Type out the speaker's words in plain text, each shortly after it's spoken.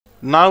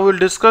Now we'll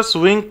discuss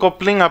wing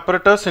coupling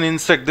apparatus in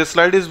insect. This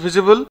slide is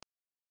visible.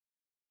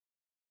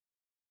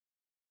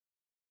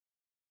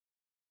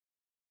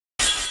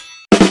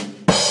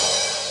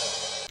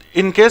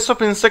 In case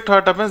of insect,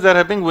 what happens? They are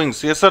having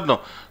wings, yes or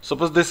no?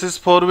 Suppose this is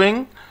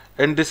forewing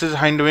and this is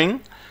hindwing.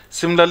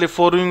 Similarly,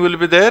 forewing will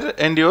be there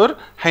and your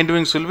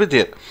hindwings will be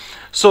there.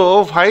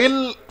 So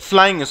while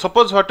flying,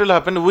 suppose what will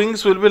happen?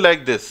 Wings will be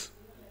like this.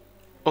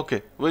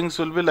 Okay, wings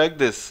will be like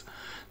this.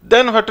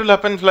 Then what will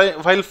happen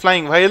while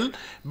flying? While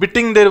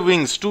beating their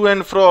wings to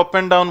and fro, up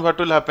and down, what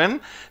will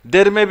happen?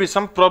 There may be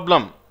some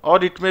problem,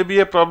 or it may be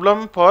a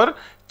problem for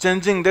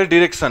changing their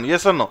direction,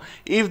 yes or no?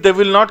 If they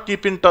will not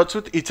keep in touch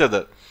with each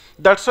other.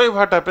 That's why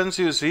what happens,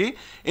 you see,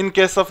 in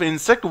case of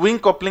insect, wing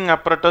coupling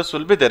apparatus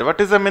will be there. What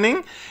is the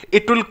meaning?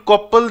 It will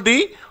couple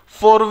the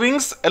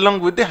forewings along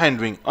with the hind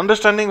wing.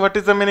 Understanding what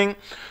is the meaning?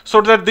 So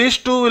that these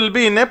two will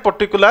be in a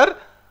particular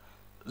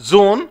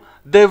zone,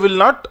 they will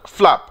not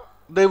flap.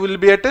 They will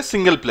be at a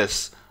single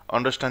place.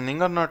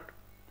 Understanding or not?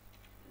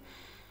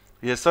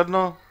 Yes or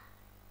no?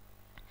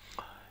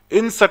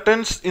 In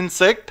certain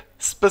insect,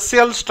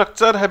 special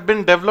structure have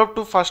been developed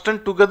to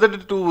fasten together the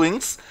two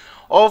wings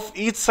of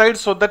each side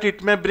so that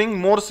it may bring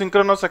more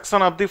synchronous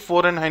action of the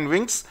fore and hind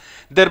wings,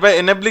 thereby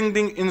enabling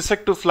the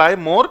insect to fly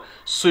more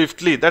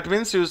swiftly. That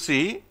means, you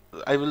see,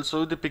 I will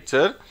show you the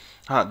picture.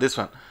 This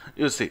one,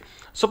 you see.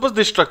 Suppose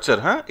this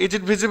structure, is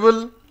it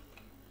visible?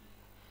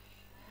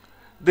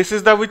 This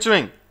is the which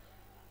wing?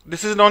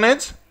 This is known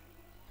as,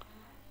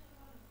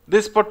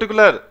 this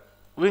particular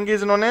wing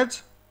is known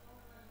as,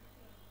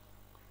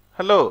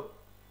 hello,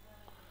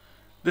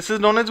 this is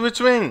known as which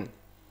wing?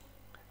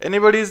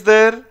 Anybody is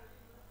there?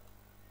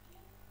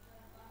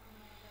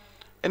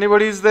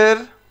 Anybody is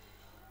there?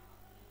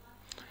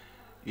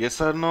 Yes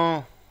or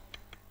no?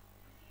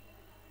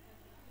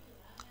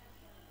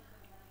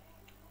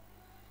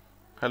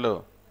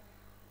 Hello?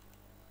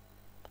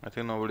 I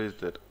think nobody is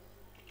there.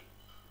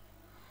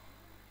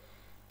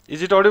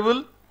 Is it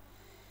audible?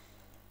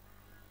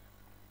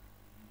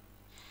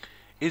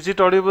 Is it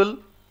audible?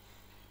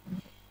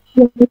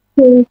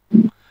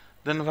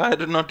 Then why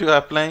are not you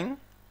applying?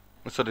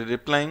 Sorry,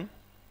 replying?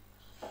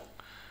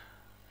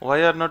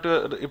 Why are not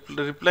you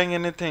replying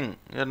anything?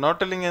 You are not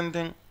telling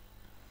anything.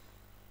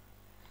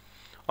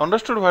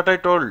 Understood what I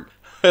told?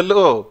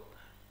 Hello?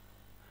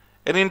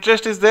 Any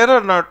interest is there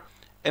or not?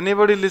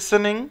 Anybody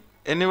listening?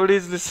 Anybody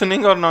is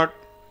listening or not?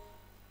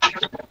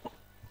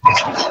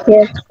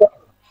 Yes.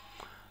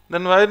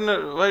 Then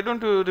why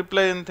don't you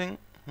reply anything?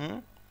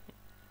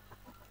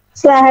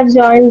 So I have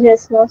joined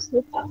just now,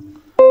 sir.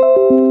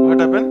 What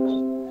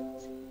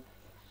happened?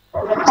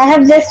 I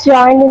have just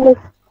joined in the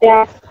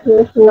class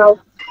now.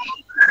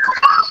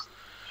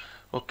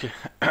 Okay.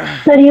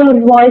 Sir, your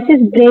voice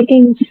is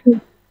breaking.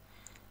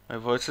 My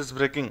voice is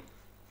breaking.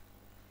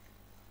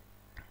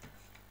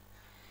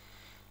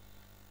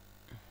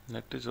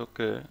 That is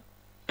okay.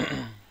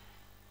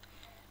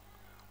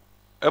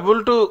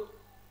 Able to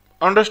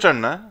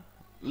understand, na?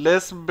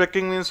 Less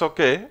breaking means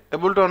okay.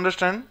 Able to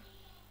understand?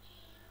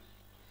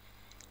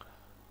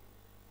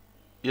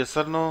 Yes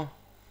or no?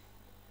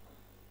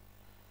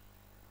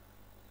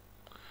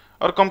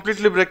 Or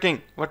completely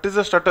breaking? What is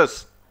the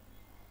status?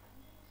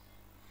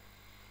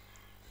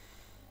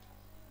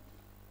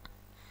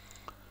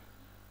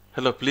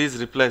 Hello, please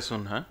reply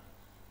soon, huh?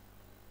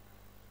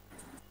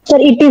 Sir,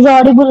 it is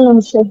audible now,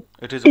 sir.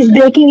 It is It is okay.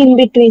 breaking in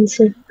between,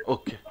 sir.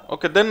 Okay.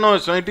 Okay, then no,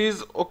 so it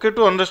is okay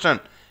to understand.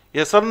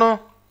 Yes or no?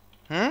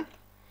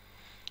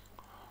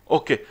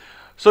 Okay.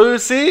 So you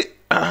see,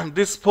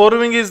 this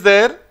forewing is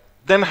there,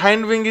 then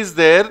hind wing is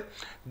there.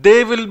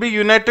 They will be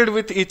united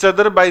with each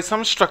other by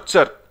some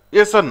structure.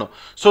 Yes or no?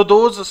 So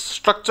those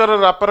structure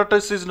or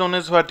apparatus is known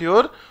as what?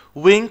 Your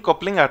wing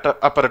coupling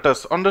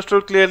apparatus.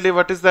 Understood clearly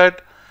what is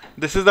that?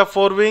 This is the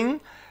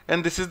forewing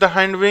and this is the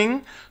hind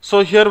wing.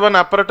 So here one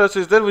apparatus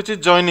is there which is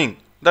joining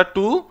the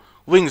two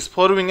wings,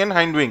 forewing and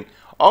hind wing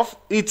of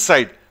each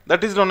side.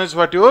 That is known as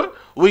what? Your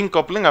wing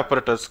coupling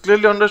apparatus.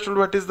 Clearly understood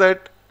what is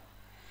that?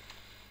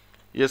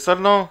 Yes or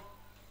no?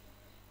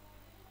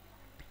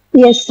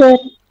 Yes, sir.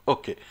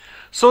 Okay.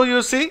 So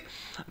you see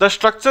the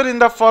structure in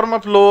the form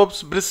of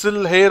lobes,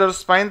 bristle, hair or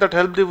spine that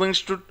help the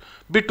wings to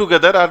be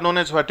together are known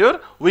as what? Your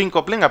wing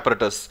coupling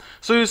apparatus.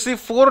 So you see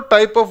four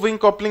type of wing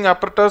coupling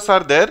apparatus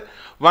are there.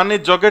 One is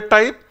jugate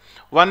type,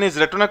 one is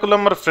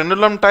retinaculum or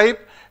frenulum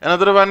type,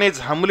 another one is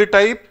hamuli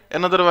type,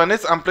 another one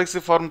is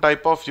amplexiform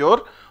type of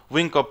your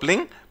wing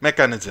coupling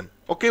mechanism.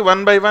 Okay,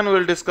 one by one we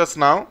will discuss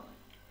now.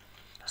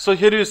 So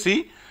here you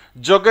see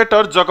jugate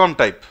or jugum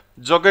type.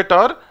 Jugate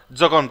or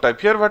jugum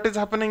type. Here what is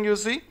happening, you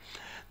see,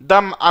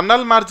 the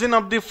anal margin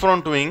of the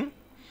front wing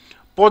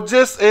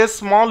possesses a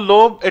small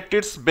lobe at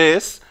its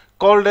base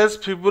called as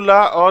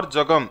fibula or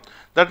jugum.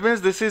 That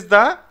means this is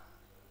the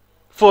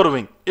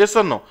forewing. Yes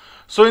or no?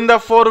 So in the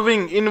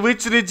forewing, in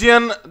which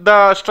region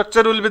the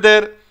structure will be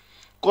there?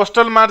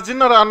 Costal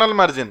margin or anal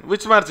margin?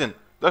 Which margin?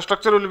 The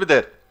structure will be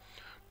there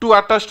to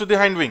attach to the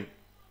hind wing.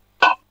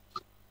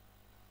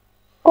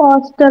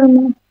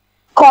 Costal.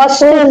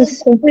 Costal.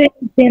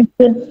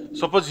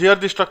 Suppose here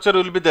the structure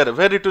will be there.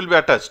 Where it will be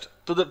attached?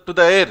 To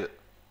the air.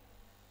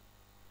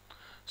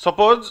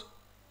 Suppose,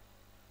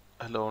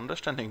 hello,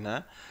 understanding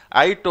na?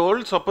 I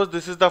told suppose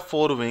this is the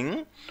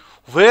forewing.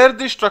 Where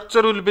the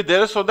structure will be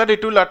there so that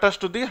it will attach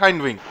to the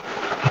hind wing.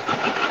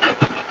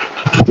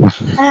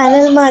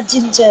 Anal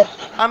margin, sir.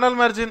 Anal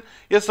margin,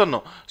 yes or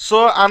no?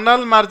 So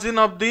anal margin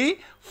of the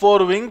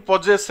forewing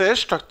possesses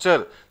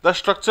structure. The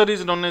structure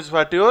is known as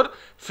what? Your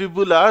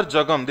fibula or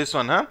jugum. This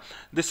one, huh?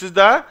 This is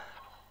the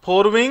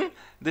forewing.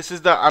 This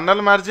is the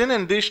anal margin,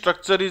 and this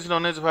structure is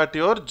known as what?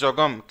 Your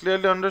jugum.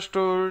 Clearly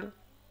understood?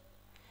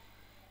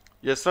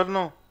 Yes or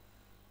no?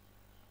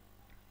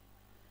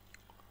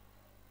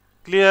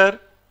 Clear?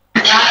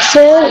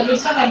 Sir,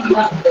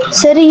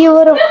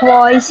 your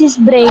voice is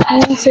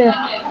breaking, sir.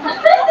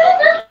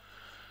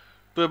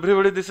 To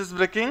everybody, this is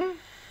breaking.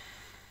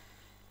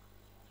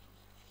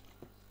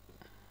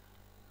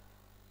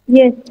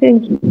 Yes, sir.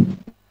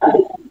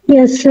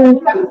 Yes, sir.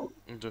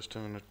 Just a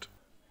minute.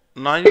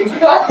 Now you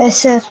check.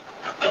 Yes, sir.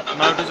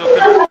 Now it is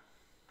okay.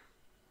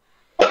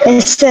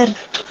 Yes, sir.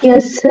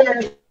 Yes,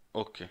 sir.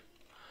 Okay.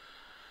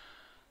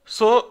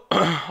 So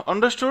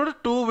understood.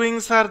 Two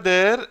wings are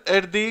there.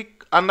 At the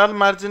anal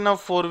margin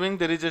of forewing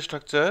there is a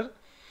structure.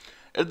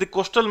 At the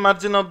costal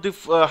margin of the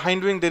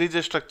hind wing there is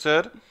a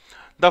structure.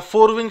 The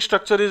forewing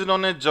structure is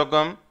known as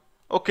jugum.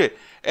 Okay,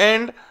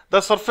 and the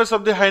surface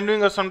of the hind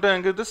wing or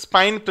sometimes the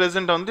spine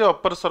present on the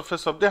upper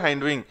surface of the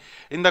hind wing.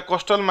 In the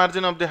costal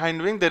margin of the hind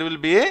wing there will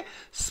be a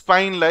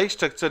spine-like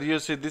structure. You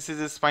see, this is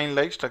a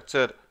spine-like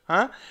structure.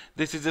 Huh?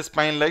 This is a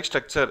spine-like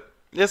structure.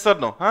 Yes or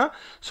no? Huh?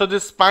 So the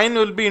spine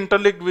will be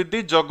interlinked with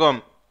the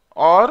jugum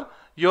or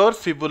your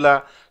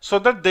fibula, so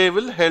that they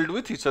will held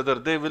with each other.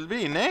 They will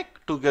be in a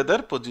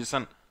together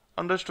position.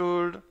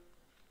 Understood?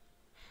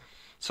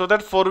 So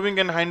that forewing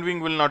and hind wing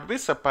will not be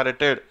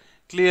separated.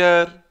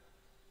 Clear?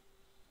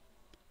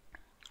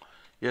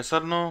 Yes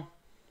or no?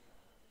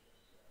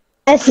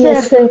 Yes,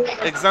 sir.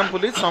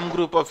 Example is some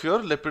group of your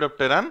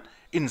lepidopteran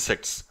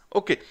insects.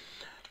 Okay.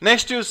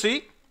 Next you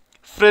see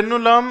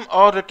frenulum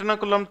or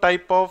retinaculum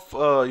type of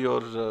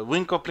your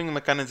wing coupling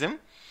mechanism.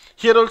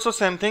 Here also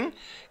same thing.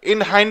 In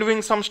hind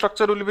wing some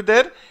structure will be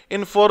there.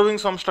 In forewing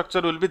some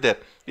structure will be there.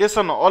 Yes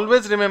or no?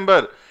 Always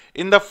remember,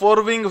 in the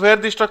forewing where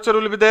the structure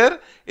will be there.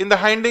 In the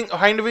hind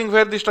wing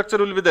where the structure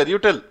will be there. You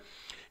tell.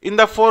 In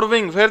the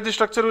forewing where the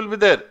structure will be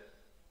there.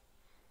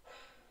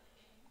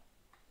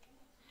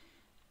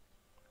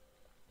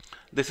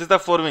 This is the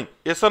forewing.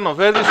 Yes or no?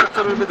 Where the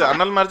structure will be there?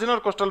 Anal margin or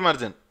costal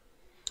margin?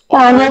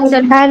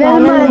 Anal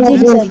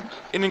margin, sir.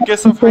 In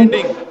case of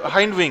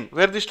hind wing,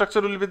 where the structure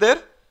will be there?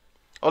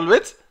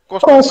 Always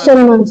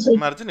Costal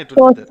margin it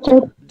will be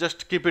there.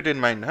 Just keep it in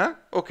mind, huh?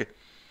 Okay.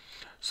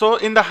 So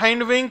in the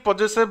hind wing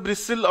possesses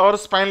bristle or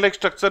spine-like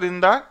structure in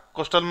the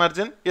costal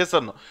margin. Yes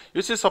or no?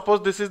 You see,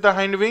 suppose this is the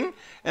hind wing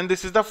and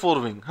this is the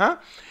forewing, huh?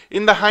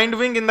 In the hind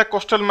wing, in the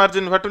costal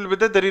margin, what will be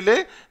there?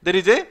 There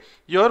is a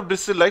your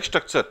bristle-like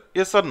structure.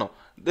 Yes or no?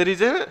 There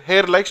is a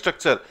hair-like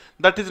structure.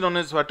 That is known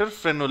as what?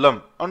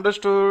 Frenulum.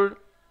 Understood?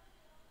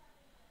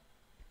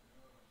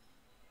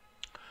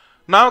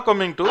 Now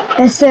coming to,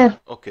 Yes, sir.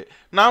 okay,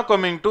 now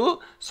coming to,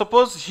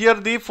 suppose here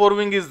the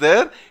forewing is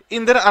there,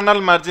 in their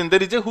anal margin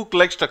there is a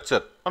hook-like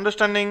structure.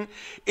 Understanding?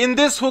 In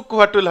this hook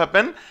what will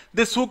happen?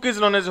 This hook is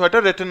known as what?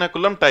 A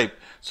retinaculum type.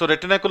 So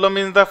retinaculum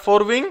in the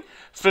forewing,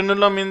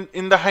 frenulum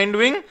in the hind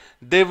wing,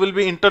 they will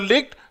be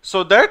interlinked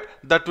so that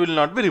will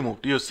not be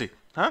removed. You see.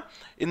 Huh?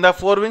 In the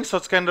forewing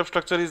such kind of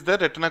structure is there,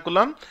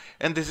 retinaculum,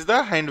 and this is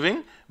the hind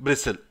wing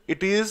bristle.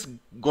 It is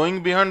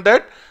going beyond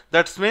that.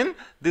 That's mean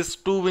these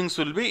two wings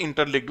will be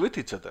interlinked with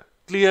each other.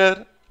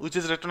 Clear? Which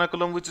is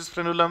retinaculum, which is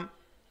frenulum?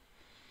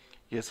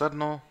 Yes or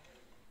no?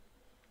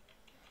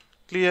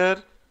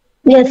 Clear?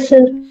 Yes,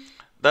 sir.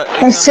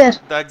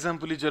 The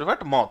example is your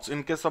what? Moths.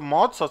 In case of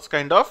moths, such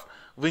kind of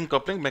wing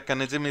coupling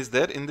mechanism is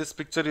there. In this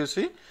picture you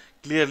see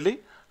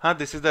clearly.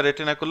 This is the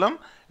retinaculum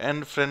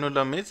and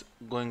frenulum is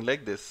going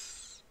like this.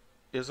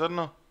 Yes or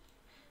no?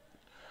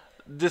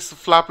 This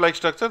flap-like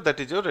structure, that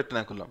is your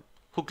retinaculum,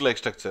 hook-like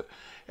structure,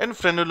 and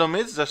frenulum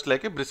is just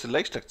like a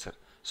bristle-like structure.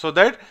 So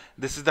that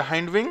this is the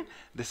hind wing,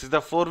 this is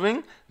the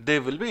forewing, they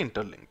will be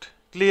interlinked.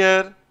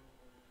 Clear?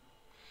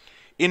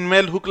 In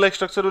male, hook-like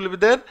structure will be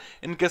there.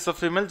 In case of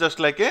female, just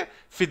like a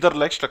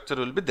feather-like structure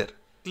will be there.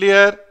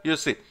 Clear? You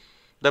see,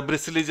 the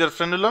bristle is your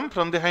frenulum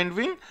from the hind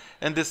wing,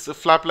 and this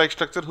flap-like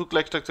structure,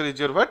 hook-like structure is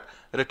your what?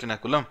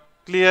 Retinaculum.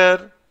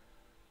 Clear?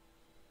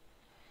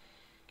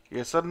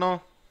 Yes or no?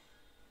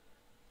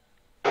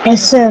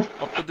 Yes, sir.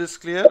 Up to this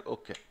clear?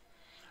 Okay.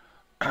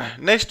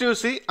 Next you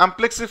see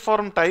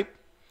amplexiform type.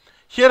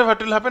 Here what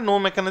will happen? No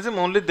mechanism,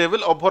 only they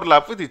will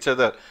overlap with each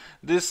other.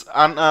 This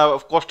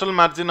costal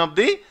margin of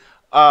the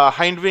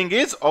hind wing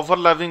is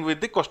overlapping with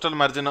the costal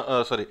margin,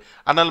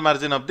 anal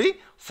margin of the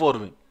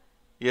forewing.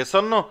 Yes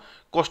or no?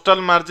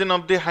 Costal margin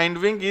of the hind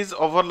wing is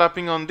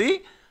overlapping on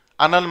the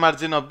anal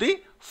margin of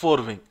the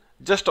forewing.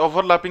 Just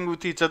overlapping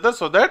with each other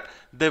so that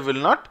they will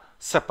not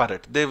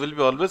separate. They will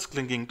be always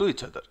clinging to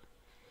each other.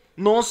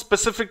 No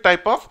specific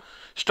type of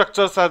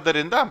structures are there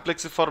in the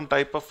amplexiform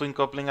type of wing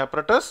coupling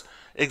apparatus.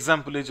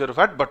 Example is your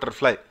what?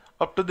 Butterfly.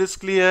 Up to this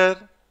clear?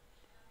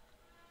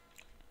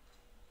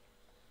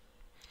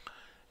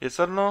 Yes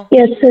or no?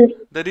 Yes, sir.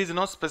 There is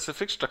no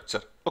specific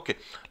structure. Okay.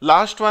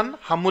 Last one,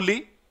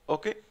 hamuli.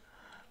 Okay.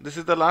 This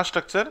is the last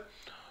structure.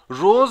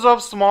 Rows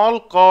of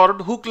small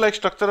cord hook-like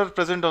structure are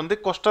present on the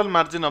costal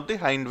margin of the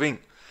hind wing.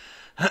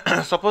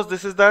 Suppose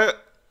this is the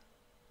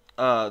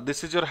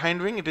this is your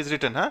hind wing. It is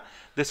written, huh?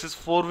 This is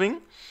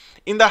forewing.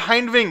 In the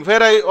hind wing,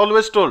 where I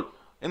always told,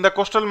 in the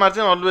costal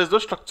margin, always the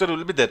structure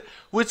will be there.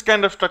 Which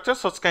kind of structure?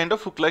 Such kind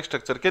of hook-like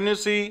structure. Can you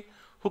see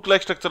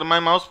hook-like structure? My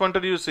mouse pointer,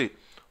 you see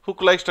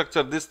hook-like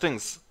structure. These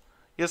things.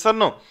 Yes or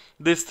no?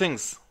 These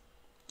things.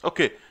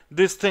 Okay.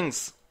 These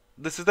things.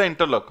 This is the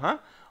interlock. Huh?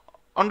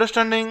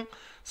 Understanding?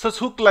 Such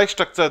hook-like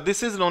structure.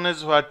 This is known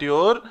as what?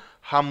 Your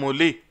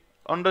hamuli.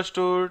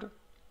 Understood?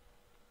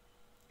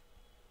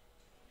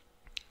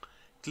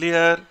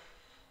 Clear?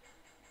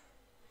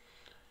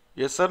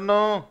 Yes or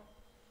no?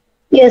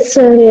 Yes,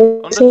 sir.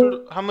 Yes, sir.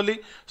 Understood hamuli?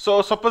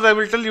 So suppose I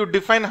will tell you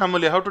define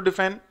hamuli. How to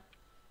define?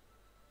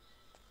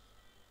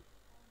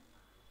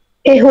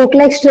 A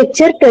hook-like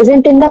structure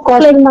present in the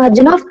costal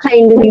margin of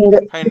hind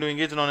wing. Hind wing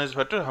is known as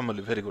what? Hamuli.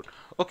 Very good.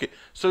 Okay.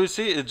 So you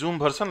see a zoom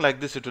version like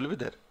this it will be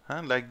there.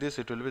 Huh? Like this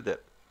it will be there.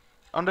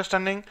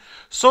 Understanding?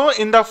 So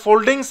in the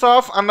foldings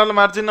of anal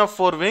margin of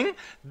forewing,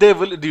 they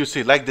will, do you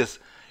see like this?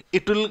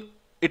 It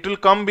will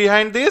come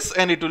behind this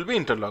and it will be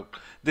interlocked.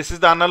 This is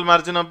the anal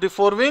margin of the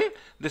forewing.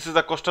 This is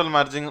the costal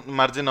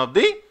margin of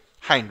the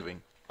hind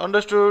wing.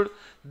 Understood?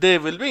 They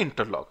will be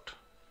interlocked.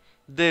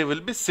 They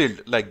will be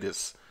sealed like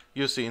this.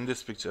 You see in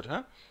this picture,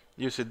 huh?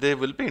 You see they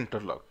will be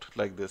interlocked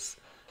like this.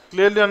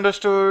 Clearly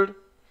understood?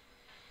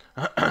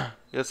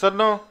 Yes or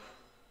no?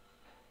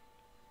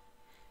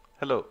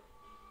 Hello.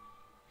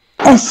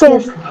 Yes, sir.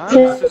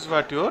 This is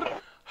what your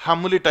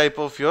hamuli type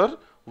of your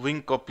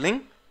wing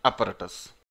coupling apparatus.